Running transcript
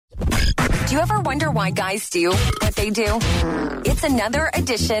Do you ever wonder why guys do what they do? It's another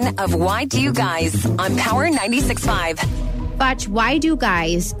edition of Why Do You Guys on Power 96.5. Butch, why do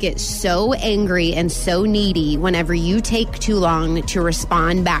guys get so angry and so needy whenever you take too long to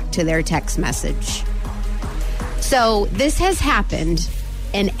respond back to their text message? So this has happened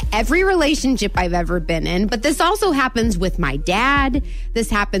in every relationship I've ever been in, but this also happens with my dad. This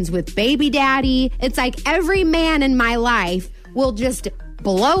happens with baby daddy. It's like every man in my life will just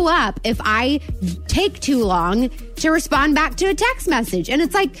blow up if I take too long to respond back to a text message. And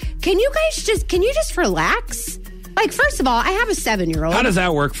it's like, can you just relax? Like, first of all, I have a 7-year-old. How does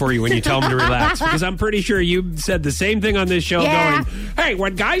that work for you when you tell them to relax? Because I'm pretty sure you said the same thing on this show going, hey,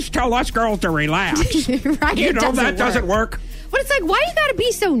 when guys tell us girls to relax, right, you know that doesn't work. But it's like, why you gotta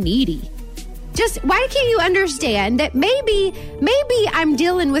be so needy? Just, why can't you understand that maybe I'm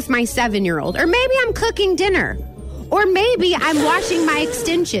dealing with my 7-year-old, or maybe I'm cooking dinner, or maybe I'm washing my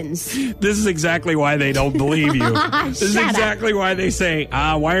extensions. This is exactly why they don't believe you. This is exactly why they say,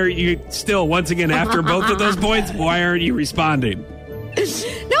 why are you still, once again, after both of those points, why aren't you responding?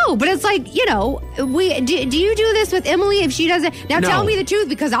 No, but it's like, you know, do you do this with Emily if she doesn't? Now tell me the truth,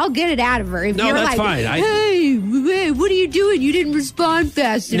 because I'll get it out of her. If you're that's like, fine. Hey, what are you doing? You didn't respond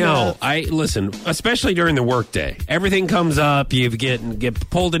fast enough. No, listen, especially during the workday. Everything comes up. You get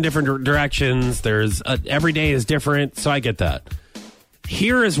pulled in different directions. Every day is different, so I get that.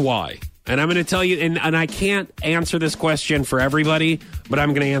 Here is why. And I'm going to tell you, and I can't answer this question for everybody, but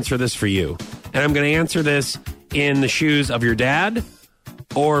I'm going to answer this for you. And I'm going to answer this in the shoes of your dad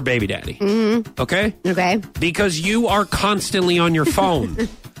or baby daddy. Mm-hmm. Okay? Okay. Because you are constantly on your phone.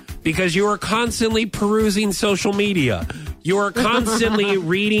 Because you are constantly perusing social media. You are constantly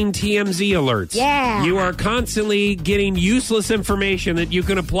reading TMZ alerts. Yeah. You are constantly getting useless information that you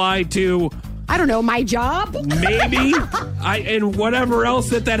can apply to, I don't know, my job? Maybe. And whatever else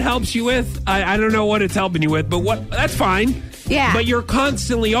that helps you with. I don't know what it's helping you with, but that's fine. Yeah. But you're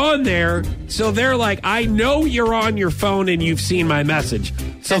constantly on there, so they're like, I know you're on your phone and you've seen my message.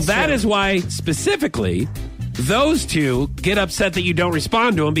 So that is why, specifically, those two get upset that you don't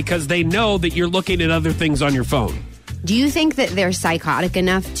respond to them, because they know that you're looking at other things on your phone. Do you think that they're psychotic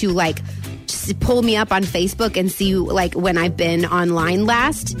enough to, like, just pull me up on Facebook and see, like, when I've been online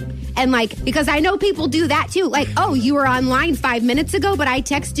last? And, like, because I know people do that, too. Like, oh, you were online 5 minutes ago, but I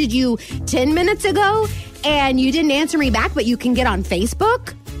texted you 10 minutes ago, and you didn't answer me back, but you can get on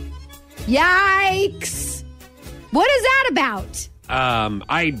Facebook? Yikes. What is that about?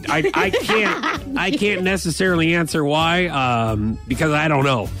 I can't necessarily answer why, because I don't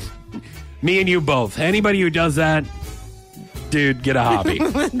know. Me and you both. Anybody who does that, dude, get a hobby. Or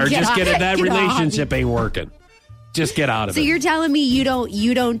that relationship ain't working. Just get out of it. So you're telling me you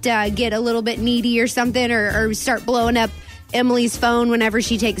don't get a little bit needy or something, or start blowing up Emily's phone whenever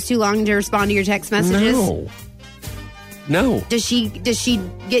she takes too long to respond to your text messages? No. Does she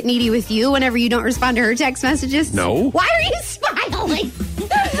get needy with you whenever you don't respond to her text messages? No. Why are you smiling?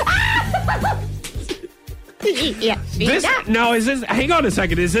 Yeah. Hang on a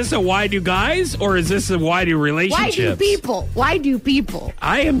second. Is this a why do guys, or is this a why do relationships? Why do people?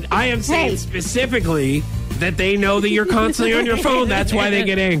 I am saying specifically that they know that you're constantly on your phone. That's why they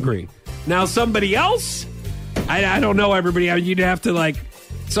get angry. Now, somebody else, I don't know, everybody. You'd have to, like...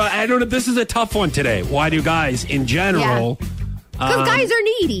 So, I don't know. This is a tough one today. Why do guys, in general... Because guys are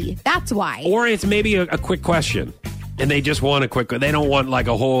needy. That's why. Or it's maybe a quick question. And they just want a quick... They don't want, like,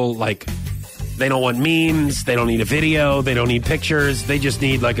 a whole, like... They don't want memes. They don't need a video. They don't need pictures. They just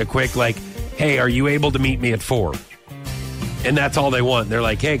need, like, a quick, like, hey, are you able to meet me at 4? And that's all they want. They're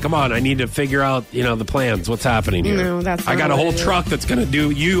like, hey, come on, I need to figure out, the plans. What's happening here? No, that's not I got a whole truck that's going to do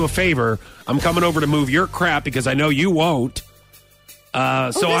you a favor. I'm coming over to move your crap because I know you won't.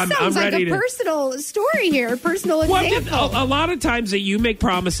 I'm ready to... personal story here, personal example. A lot of times that you make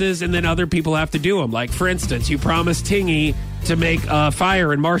promises and then other people have to do them. Like, for instance, you promised Tingy to make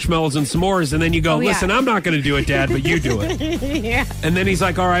fire and marshmallows and s'mores, and then you go, listen, I'm not going to do it, Dad, but you do it. Yeah. And then he's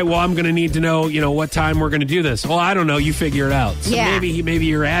like, all right, well, I'm going to need to know, what time we're going to do this. Well, I don't know. You figure it out. So maybe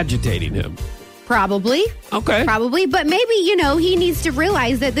you're agitating him. Probably. Okay. Probably. But maybe, he needs to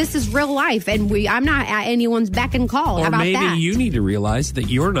realize that this is real life and I'm not at anyone's beck and call. Or How about maybe that? you need to realize that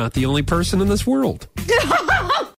you're not the only person in this world.